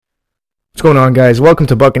What's going on, guys? Welcome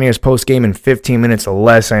to Buccaneers Post Game in 15 minutes or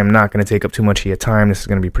less. I am not going to take up too much of your time. This is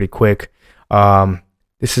going to be pretty quick.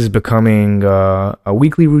 This is becoming a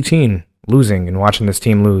weekly routine, losing and watching this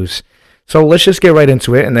team lose. So let's just get right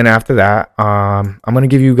into it. And then after that, I'm going to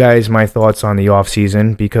give you guys my thoughts on the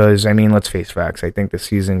offseason because, let's face facts. I think the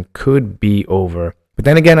season could be over. But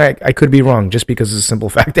then again, I could be wrong just because of the simple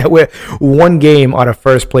fact that we're one game out of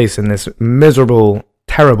first place in this miserable,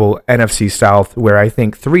 terrible NFC South, where I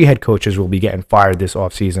think 3 head coaches will be getting fired this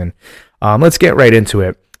offseason. Let's get right into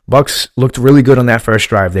it. Bucs looked really good on that first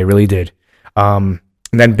drive. They really did. And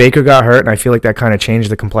then Baker got hurt, and I feel like that kind of changed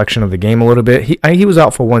the complexion of the game a little bit. He was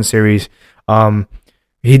out for one series.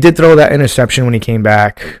 He did throw that interception when he came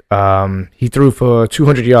back. He threw for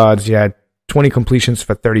 200 yards. He had 20 completions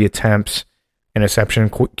for 30 attempts. Interception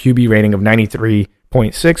QB rating of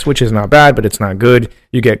 93.6, which is not bad, but it's not good.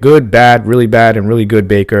 You get good, bad, and really good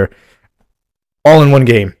Baker all in one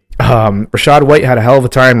game. Rachaad White had a hell of a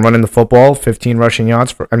time running the football. 15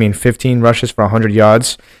 rushes for 100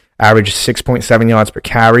 yards, averaged 6.7 yards per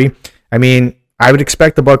carry. I would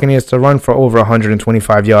expect the Buccaneers to run for over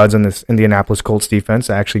 125 yards in this Indianapolis Colts defense.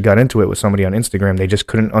 I actually got into it with somebody on Instagram. They just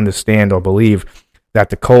couldn't understand or believe that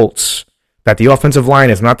the offensive line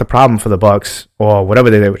is not the problem for the Bucs, or whatever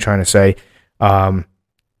they were trying to say.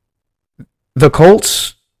 The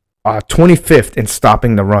Colts are 25th in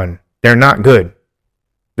stopping the run. They're not good.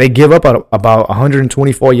 They give up about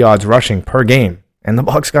 124 yards rushing per game, and the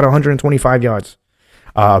Bucs got 125 yards.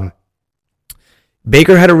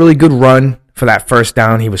 Baker had a really good run for that first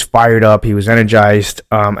down. He was fired up. He was energized,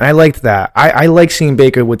 and I liked that. I like seeing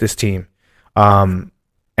Baker with this team.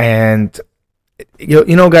 And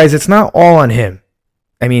you know, guys, it's not all on him.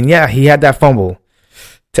 He had that fumble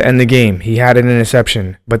to end the game. He had an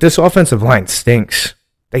interception. But this offensive line stinks.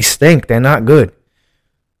 They stink. They're not good.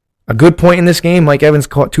 A good point in this game, Mike Evans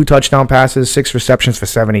caught 2 touchdown passes, 6 receptions for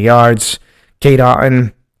 70 yards. Cade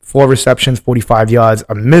Otton, 4 receptions, 45 yards.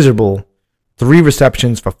 A miserable 3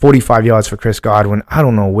 receptions for 45 yards for Chris Godwin. I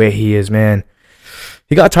don't know where he is, man.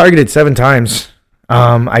 He got targeted 7 times.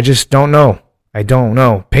 I just don't know. I don't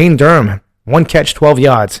know. Payne Durham, 1 catch, 12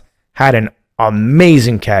 yards. Had an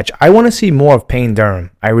amazing catch. I want to see more of Payne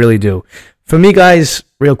Durham. I really do. For me, guys,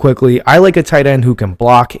 real quickly, I like a tight end who can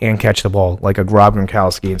block and catch the ball, like a Rob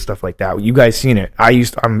Gronkowski and stuff like that. You guys seen it.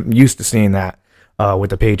 I'm used to seeing that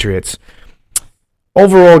with the Patriots.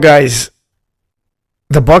 Overall, guys,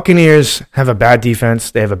 the Buccaneers have a bad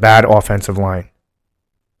defense. They have a bad offensive line.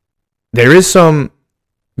 There is some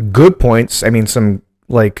good points. Some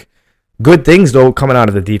good things, though, coming out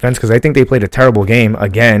of the defense, because I think they played a terrible game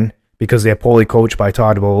again because they're poorly coached by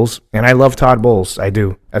Todd Bowles. And I love Todd Bowles. I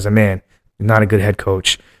do, as a man. Not a good head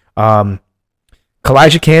coach.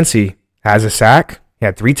 Kalijah Kancey has a sack. He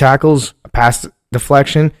had 3 tackles, a pass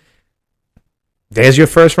deflection. There's your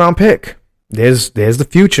first-round pick. There's the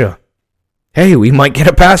future. Hey, we might get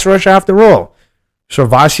a pass rush after all.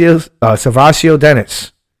 Servacio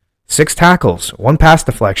Dennis, 6 tackles, 1 pass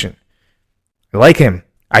deflection. I like him.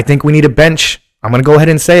 I think we need a bench. I'm going to go ahead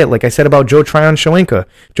and say it like I said about Joe Tryon-Shoyinka.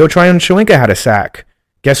 Joe Tryon-Shoyinka had a sack.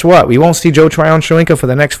 Guess what? We won't see Joe Tryon-Shoyinka for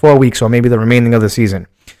the next 4 weeks or maybe the remaining of the season.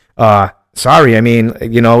 Sorry.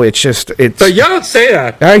 But you don't say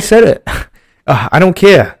that. I said it. I don't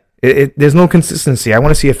care. There's no consistency. I want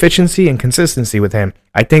to see efficiency and consistency with him.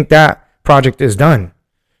 I think that project is done.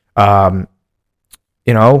 Servacio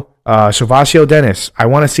Dennis. I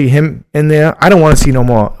want to see him in there. I don't want to see no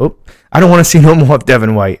more. I don't want to see no more of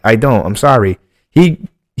Devin White. I don't. I'm sorry.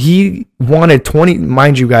 He wanted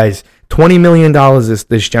mind you guys, $20 million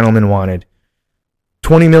this gentleman wanted.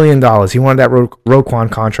 $20 million. He wanted that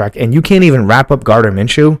Roquan contract, and you can't even wrap up Gardner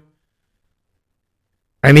Minshew?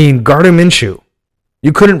 Gardner Minshew.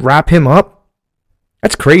 You couldn't wrap him up?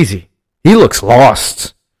 That's crazy. He looks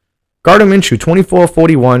lost. Gardner Minshew,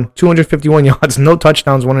 24-41, 251 yards, no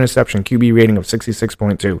touchdowns, 1 interception, QB rating of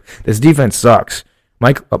 66.2. This defense sucks.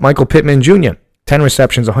 Michael Pittman Jr., 10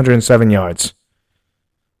 receptions, 107 yards.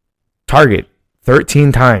 Target,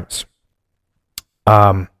 13 times.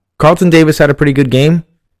 Carlton Davis had a pretty good game.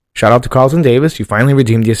 Shout out to Carlton Davis. You finally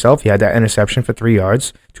redeemed yourself. He had that interception for 3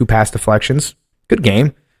 yards, 2 pass deflections. Good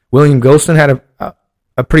game. William Golston had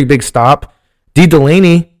a pretty big stop. D.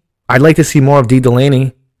 Delaney, I'd like to see more of D.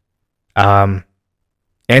 Delaney.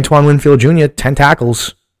 Antoine Winfield Jr., 10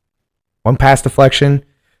 tackles, 1 pass deflection.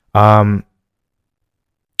 It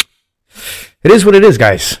is what it is,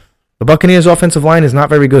 guys. The Buccaneers' offensive line is not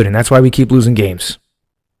very good, and that's why we keep losing games.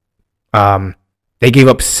 They gave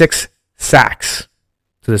up 6 sacks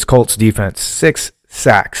to this Colts defense. 6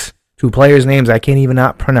 sacks. 2 players' names I can't even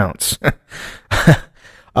not pronounce.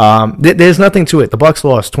 There's nothing to it. The Bucs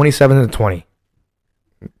lost 27-20.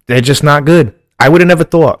 They're just not good. I would have never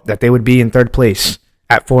thought that they would be in third place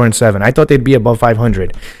at 4-7. I thought they'd be above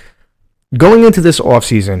 500. Going into this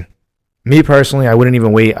offseason, me personally, I wouldn't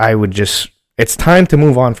even wait. It's time to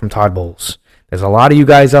move on from Todd Bowles. There's a lot of you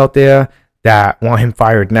guys out there that want him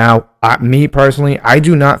fired now. Me personally, I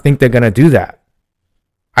do not think they're going to do that.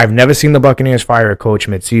 I've never seen the Buccaneers fire a coach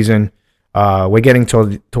midseason. We're getting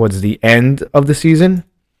towards the end of the season,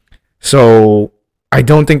 so I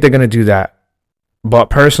don't think they're going to do that.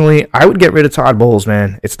 But personally, I would get rid of Todd Bowles,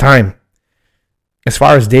 man. It's time. As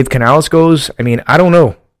far as Dave Canales goes, I mean, I don't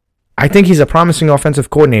know. I think he's a promising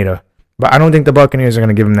offensive coordinator, but I don't think the Buccaneers are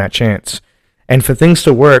going to give him that chance. And for things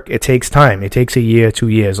to work, it takes time. It takes a year, 2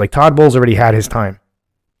 years. Like, Todd Bowles already had his time.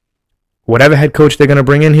 Whatever head coach they're going to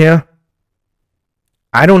bring in here,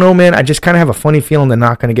 I don't know, man. I just kind of have a funny feeling they're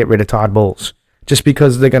not going to get rid of Todd Bowles. Just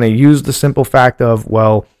because they're going to use the simple fact of,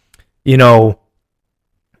 well, you know,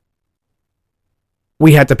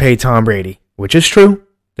 we had to pay Tom Brady, which is true.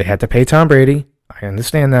 They had to pay Tom Brady. I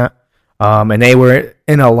understand that. And they were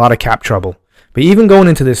in a lot of cap trouble. But even going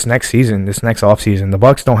into this next season, this next offseason, the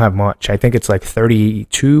Bucs don't have much. I think it's like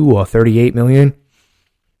 32 or 38 million.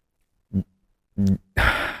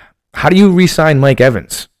 How do you re-sign Mike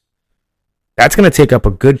Evans? That's going to take up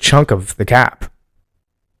a good chunk of the cap.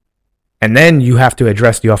 And then you have to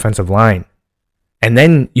address the offensive line. And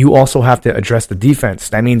then you also have to address the defense.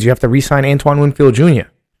 That means you have to re-sign Antoine Winfield Jr.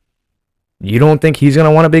 You don't think he's going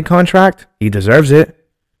to want a big contract? He deserves it.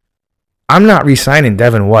 I'm not re-signing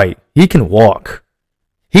Devin White. He can walk.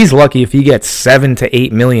 He's lucky if he gets 7 to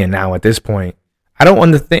 8 million now at this point. I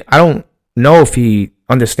don't know if he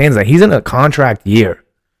understands that. He's in a contract year.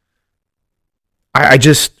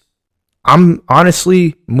 I'm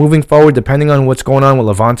honestly moving forward, depending on what's going on with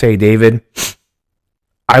Levante David.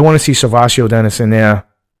 I want to see Servacio Dennis in there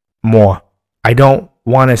more. I don't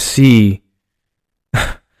want to see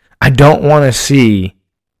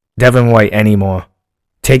Devin White anymore.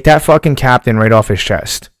 Take that fucking captain right off his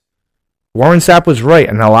chest. Warren Sapp was right,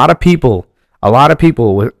 and a lot of people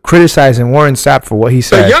were criticizing Warren Sapp for what he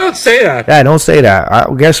said. But you don't say that. Yeah, don't say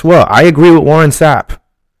that. Guess what? I agree with Warren Sapp.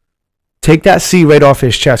 Take that C right off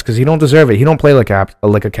his chest because he don't deserve it. He don't play like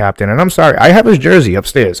a captain. And I'm sorry. I have his jersey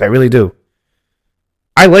upstairs. I really do.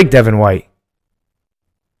 I like Devin White.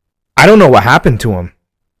 I don't know what happened to him.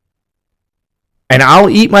 And I'll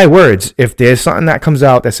eat my words if there's something that comes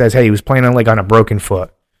out that says, hey, he was playing on a broken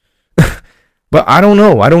foot. But I don't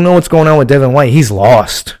know. I don't know what's going on with Devin White. He's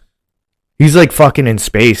lost. He's like fucking in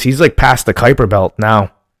space. He's like past the Kuiper belt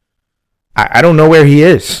now. I don't know where he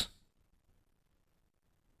is.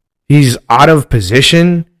 He's out of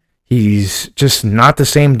position. He's just not the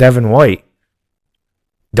same Devin White.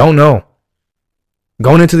 Don't know.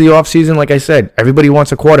 Going into the offseason, like I said, everybody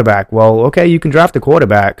wants a quarterback. Well, okay, you can draft a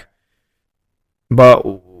quarterback. But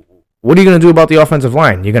what are you going to do about the offensive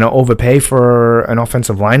line? You're going to overpay for an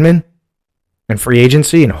offensive lineman in free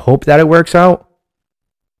agency and hope that it works out?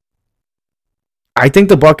 I think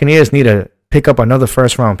the Buccaneers need to pick up another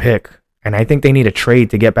first-round pick. And I think they need a trade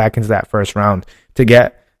to get back into that first round to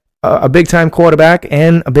get a big-time quarterback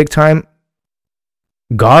and a big-time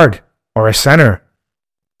guard or a center.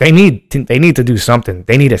 They need to do something.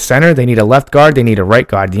 They need a center. They need a left guard. They need a right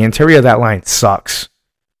guard. The interior of that line sucks.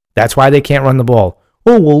 That's why they can't run the ball.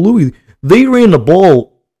 Oh, well, Louis, they ran the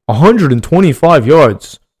ball 125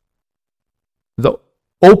 yards. The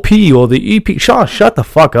OP or the EP. Shut the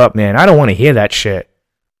fuck up, man. I don't want to hear that shit.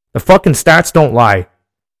 The fucking stats don't lie.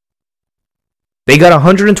 They got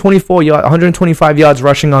 125 yards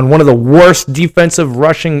rushing on one of the worst defensive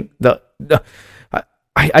rushing. I'm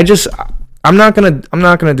not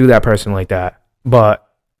gonna do that person like that. But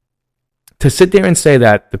to sit there and say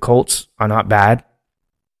that the Colts are not bad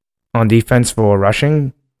on defense for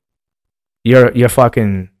rushing, you're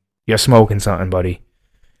smoking something, buddy.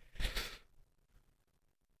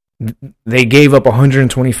 They gave up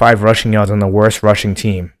 125 rushing yards on the worst rushing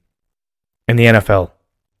team in the NFL.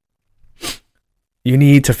 You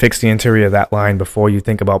need to fix the interior of that line before you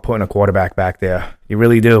think about putting a quarterback back there. You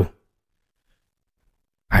really do.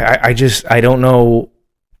 I don't know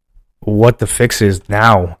what the fix is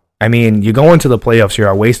now. I mean, you go into the playoffs, you're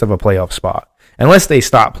a waste of a playoff spot. Unless they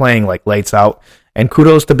stop playing like lights out. And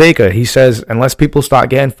kudos to Baker. He says, unless people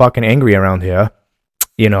start getting fucking angry around here,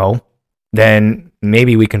 then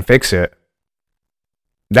maybe we can fix it.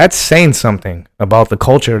 That's saying something about the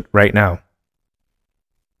culture right now.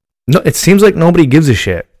 No, it seems like nobody gives a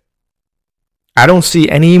shit. I don't see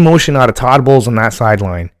any emotion out of Todd Bowles on that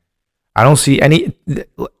sideline. I don't see any.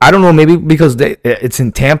 I don't know, maybe because it's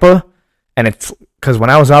in Tampa and it's because when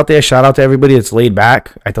I was out there, shout out to everybody that's laid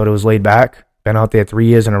back. I thought it was laid back. Been out there 3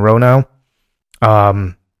 years in a row now.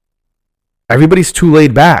 Everybody's too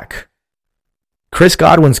laid back. Chris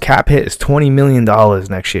Godwin's cap hit is $20 million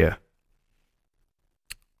next year.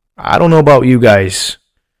 I don't know about you guys,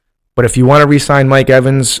 but if you want to re-sign Mike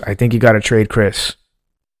Evans, I think you got to trade Chris.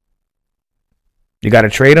 You got to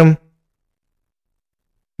trade him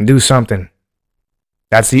and do something.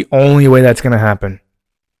 That's the only way that's going to happen.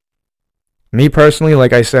 Me personally,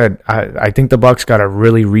 like I said, I think the Bucs got to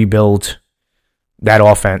really rebuild that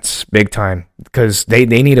offense big time because they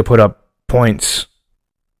need to put up points.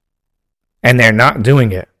 And they're not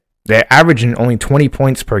doing it. They're averaging only 20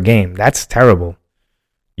 points per game. That's terrible.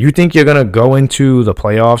 You think you're going to go into the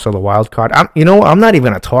playoffs or the wild card? I'm not even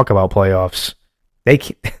going to talk about playoffs.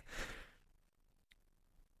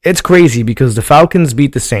 It's crazy because the Falcons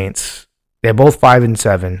beat the Saints. They're both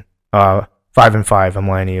 5-7. 5-5, I'm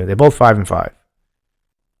lying to you. They're both 5-5.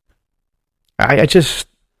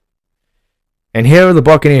 And here are the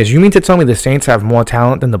Buccaneers. You mean to tell me the Saints have more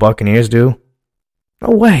talent than the Buccaneers do? No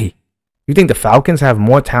way. You think the Falcons have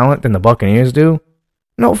more talent than the Buccaneers do?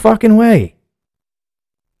 No fucking way.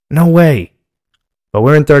 No way. But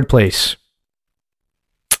we're in third place.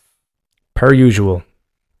 Per usual.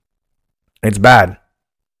 It's bad.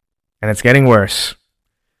 And it's getting worse.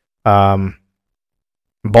 Bowles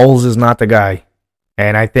is not the guy.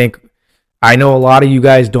 And I know a lot of you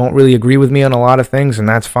guys don't really agree with me on a lot of things, and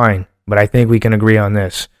that's fine. But I think we can agree on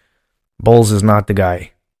this. Bowles is not the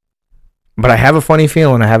guy. But I have a funny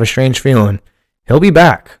feeling. I have a strange feeling. He'll be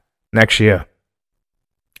back next year.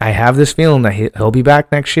 I have this feeling that he'll be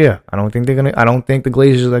back next year. I don't think the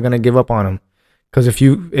Glazers are gonna give up on him. Because if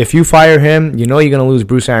you fire him, you know you're gonna lose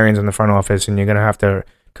Bruce Arians in the front office, and you're gonna have to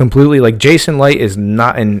completely Jason Light is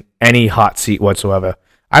not in any hot seat whatsoever.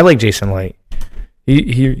 I like Jason Light.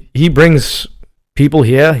 He brings people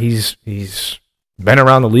here. He's been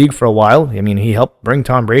around the league for a while. I mean, he helped bring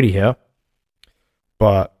Tom Brady here.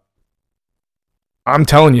 But I'm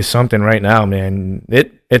telling you something right now, man.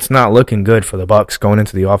 It's not looking good for the Bucs going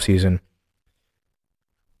into the offseason.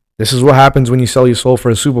 This is what happens when you sell your soul for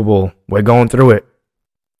a Super Bowl. We're going through it.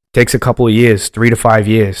 Takes a couple of years, 3 to 5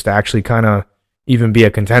 years, to actually kind of even be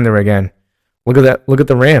a contender again. Look at that. Look at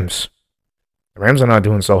the Rams. The Rams are not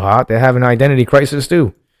doing so hot. They have an identity crisis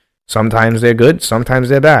too. Sometimes they're good, sometimes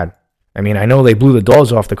they're bad. I mean, I know they blew the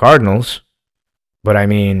doors off the Cardinals, but I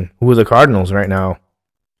mean, who are the Cardinals right now?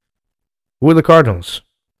 Who are the Cardinals?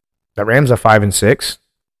 The Rams are 5-6.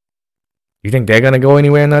 You think they're going to go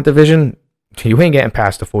anywhere in that division? You ain't getting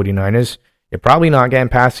past the 49ers. You're probably not getting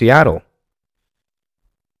past Seattle.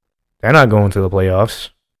 They're not going to the playoffs.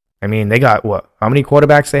 I mean, they got what? How many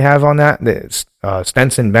quarterbacks they have on that?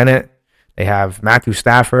 Stenson Bennett. They have Matthew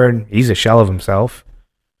Stafford. He's a shell of himself.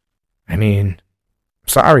 I mean,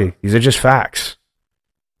 sorry. These are just facts.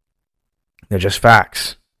 They're just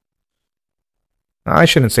facts. I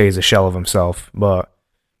shouldn't say he's a shell of himself, but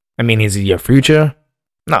I mean, is he your future?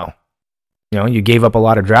 No. You gave up a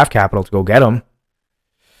lot of draft capital to go get him.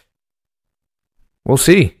 We'll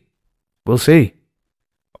see. We'll see.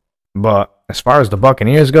 But as far as the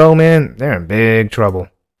Buccaneers go, man, they're in big trouble.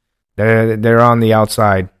 They're on the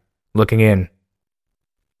outside looking in.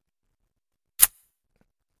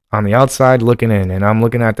 On the outside looking in. And I'm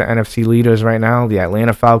looking at the NFC leaders right now, the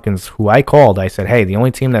Atlanta Falcons, who I called. I said, hey, the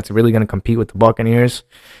only team that's really going to compete with the Buccaneers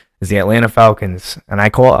is the Atlanta Falcons. And I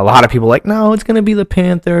call a lot of people like, no, it's going to be the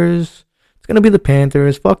Panthers. It's going to be the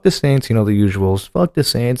Panthers. Fuck the Saints. The usuals. Fuck the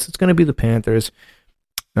Saints. It's going to be the Panthers.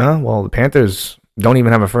 Well, the Panthers don't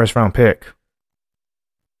even have a first-round pick.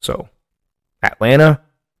 So, Atlanta,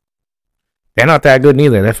 they're not that good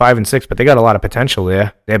neither. They're 5-6, but they got a lot of potential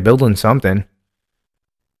there. They're building something.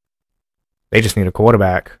 They just need a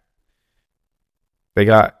quarterback. They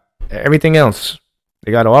got everything else.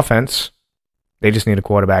 They got offense. They just need a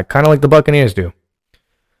quarterback, kind of like the Buccaneers do.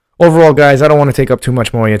 Overall, guys, I don't want to take up too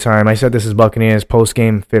much more of your time. I said this is Buccaneers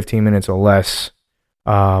post-game, 15 minutes or less.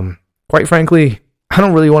 Quite frankly, I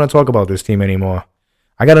don't really want to talk about this team anymore.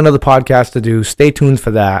 I got another podcast to do. Stay tuned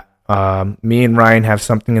for that. Me and Ryan have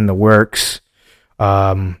something in the works.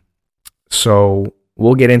 So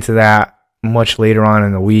we'll get into that much later on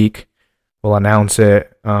in the week. We'll announce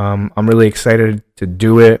it. I'm really excited to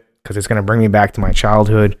do it because it's going to bring me back to my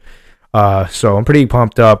childhood. So I'm pretty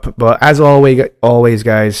pumped up. But as always,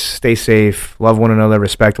 guys, stay safe. Love one another.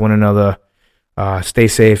 Respect one another. Stay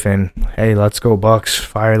safe. And, hey, let's go Bucs.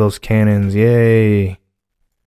 Fire those cannons. Yay.